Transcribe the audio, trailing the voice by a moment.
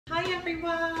Hi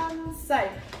everyone! So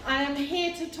I am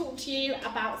here to talk to you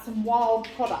about some Wahl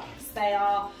products. They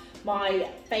are my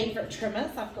favourite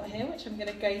trimmers I've got here, which I'm going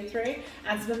to go through,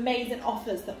 and some amazing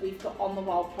offers that we've got on the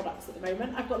Wahl products at the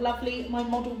moment. I've got lovely, my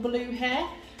model blue hair,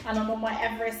 and I'm on my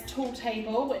Everest tall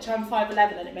table, which I'm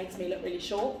 5'11", and it makes me look really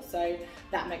short, so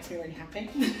that makes me really happy.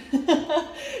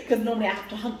 Because normally I have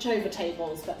to hunch over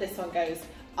tables, but this one goes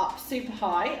up super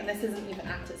high, and this isn't even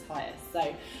at its highest.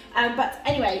 So, but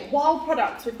anyway, Wahl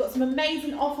products, we've got some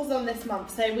amazing offers on this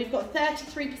month. So we've got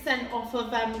 33% off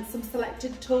of some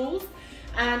selected tools.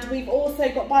 And we've also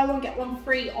got buy one get one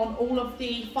free on all of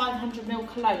the 500ml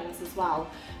colognes as well.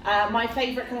 My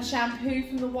favourite kind of shampoo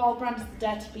from the Wahl brand is the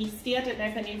Dirty Beastie. I don't know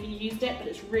if any of you used it, but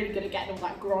it's really good at getting all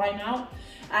that grime out.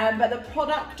 But the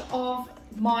product of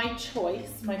my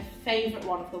choice, my favourite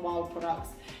one of the Wahl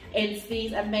products, is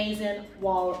these amazing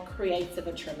Wahl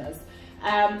Creativa trimmers.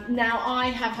 Now I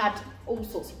have had all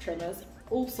sorts of trimmers,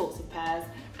 all sorts of pairs,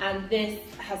 and this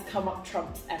has come up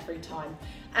trumps every time.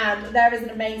 And there is an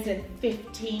amazing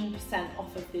 15%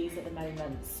 off of these at the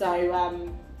moment.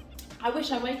 So I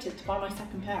wish I waited to buy my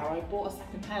second pair. I bought a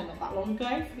second pair not that long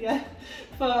ago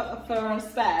for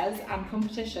spares and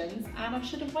competitions, and I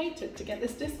should have waited to get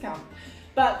this discount.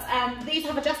 But these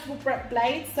have adjustable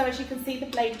blades, so as you can see the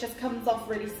blade just comes off,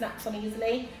 really snaps on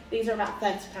easily. These are about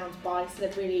 £30 buy, so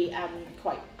they're really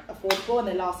quite affordable and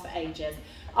they last for ages.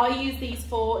 I use these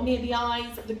for near the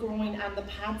eyes, the groin and the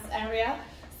pads area.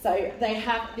 So they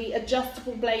have the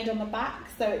adjustable blade on the back,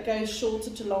 so it goes shorter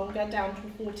to longer down to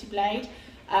a 40 blade.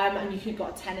 And you can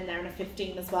got a 10 in there and a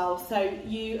 15 as well. So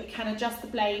you can adjust the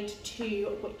blade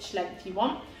to which length you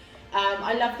want.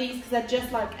 I love these because they're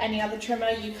just like any other trimmer.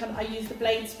 I use the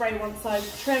blade spray once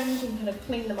I've trimmed and kind of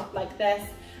clean them up like this,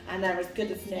 and they're as good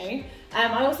as new.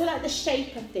 I also like the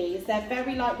shape of these. They're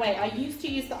very lightweight. I used to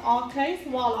use the Arcos, the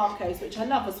Wahl Arcos, which I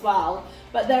love as well,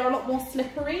 but they're a lot more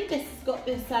slippery. This has got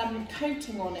this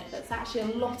coating on it that's actually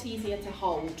a lot easier to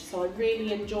hold, so I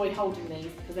really enjoy holding these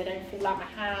because they don't fall out my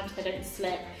hand, they don't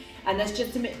slip, and there's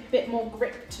just a bit more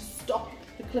grip to stop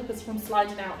the clippers from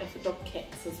sliding out if the dog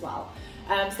kicks as well.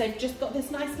 So they've just got this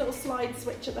nice little slide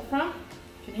switch at the front.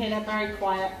 You can hear they're very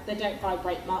quiet, they don't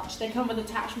vibrate much. They come with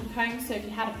attachment combs, so if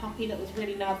you had a puppy that was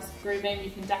really nervous of grooming,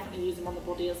 you can definitely use them on the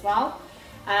body as well.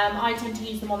 I tend to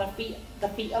use them on the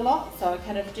feet a lot, so I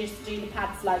kind of just do the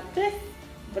pads like this.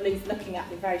 Baloo's looking at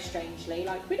me very strangely,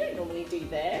 like, we don't normally do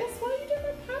this, why are you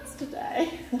doing my pads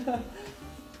today?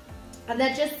 And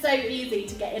they're just so easy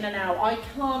to get in and out. I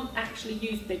can't actually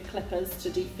use big clippers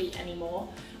to do feet anymore.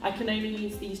 I can only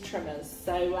use these trimmers.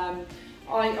 So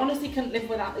I honestly couldn't live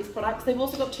without these products. They've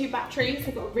also got 2 batteries.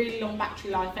 They've got a really long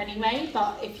battery life anyway,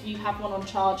 but if you have one on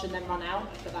charge and then run out,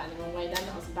 I put that in the wrong way then,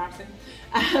 that was embarrassing.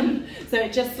 So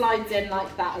it just slides in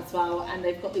like that as well, and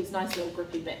they've got these nice little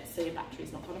grippy bits so your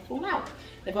battery's not going to fall out.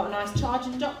 They've got a nice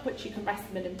charging dock which you can rest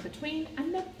them in between,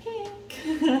 and they're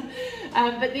pink.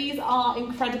 But these are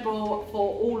incredible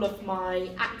for all of my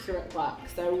accurate work,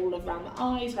 so all around the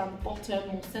eyes, around the bottom,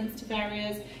 more sensitive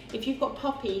areas. If you've got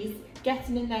puppies,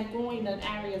 getting in their groin and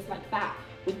areas like that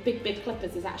with big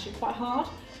clippers is actually quite hard.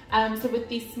 So with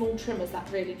these small trimmers that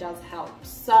really does help.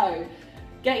 So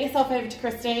get yourself over to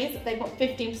Christies. They've got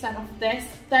 15% off of this,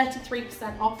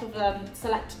 33% off of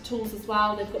selected tools as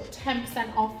well. They've got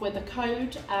 10% off with a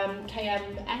code,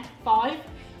 KMF5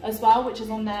 as well, which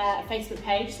is on their Facebook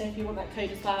page, so if you want that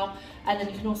code as well. And then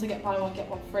you can also get buy one get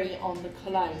one free on the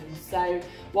cologne. So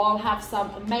Wahl have some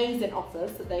amazing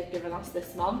offers that they've given us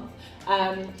this month,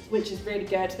 which is really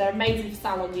good. They're amazing for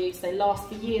salon use. They last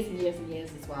for years and years and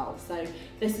years as well. So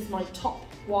this is my top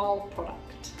Wahl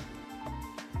product.